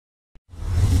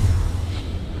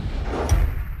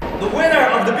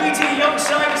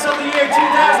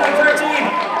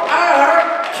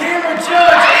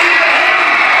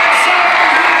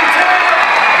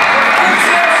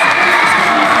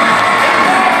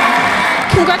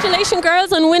Congratulations,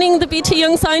 girls, on winning the BT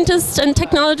Young Scientist and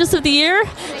Technologist of the Year.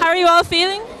 How are you all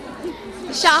feeling?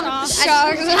 Shocked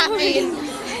and happy.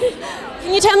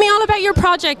 Can you tell me all about your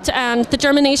project and the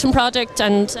germination project,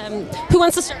 and who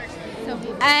wants to start?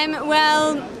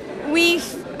 Well,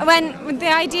 when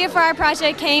the idea for our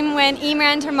project came when Emer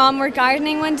and her mom were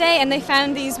gardening one day, and they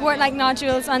found these wart-like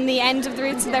nodules on the end of the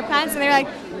roots of their plants, and they were like,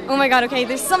 oh my god, okay,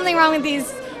 there's something wrong with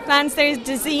these plants, they're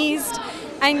diseased.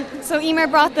 And so Emer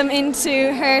brought them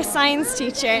into her science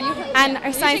teacher, and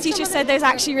our science teacher said there's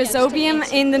actually rhizobium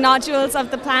in the nodules of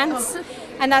the plants,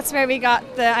 and that's where we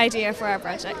got the idea for our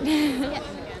project.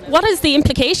 What is the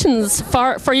implications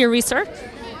for your research?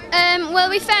 Well,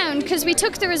 we found, because we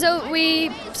took put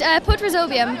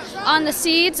rhizobium on the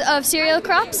seeds of cereal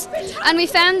crops, and we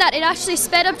found that it actually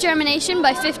sped up germination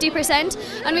by 50%.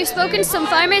 And we've spoken to some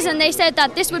farmers, and they said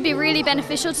that this would be really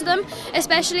beneficial to them,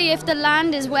 especially if the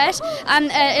land is wet,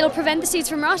 and it'll prevent the seeds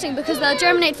from rotting because they'll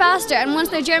germinate faster, and once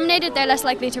they're germinated, they're less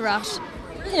likely to rot.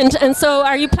 And so,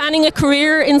 are you planning a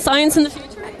career in science in the future?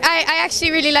 I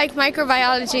actually really like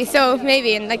microbiology, so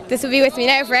maybe, and this will be with me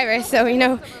now forever, so if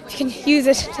you can use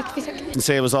it.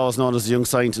 Kinsale was always known as the Young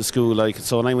Scientist School,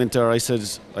 so when I went there I said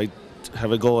I'd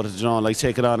have a go at it,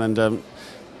 take it on, and the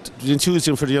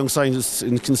enthusiasm for the young scientists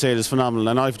in Kinsale is phenomenal,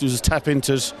 and all I have to do is tap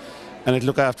into it and it'll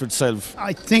look after itself.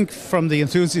 I think from the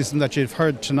enthusiasm that you've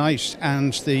heard tonight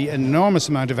and the enormous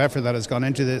amount of effort that has gone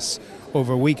into this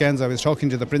over weekends, I was talking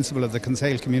to the principal of the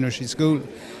Kinsale Community School,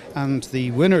 and the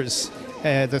winners,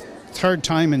 the third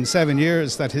time in 7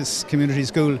 years that his community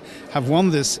school have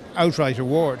won this outright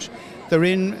award. They're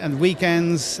in and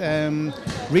weekends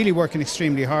really working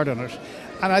extremely hard on it.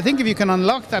 And I think if you can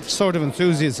unlock that sort of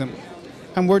enthusiasm,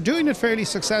 and we're doing it fairly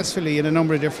successfully in a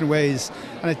number of different ways,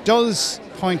 and it does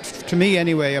point to me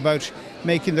anyway about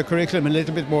making the curriculum a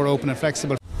little bit more open and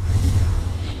flexible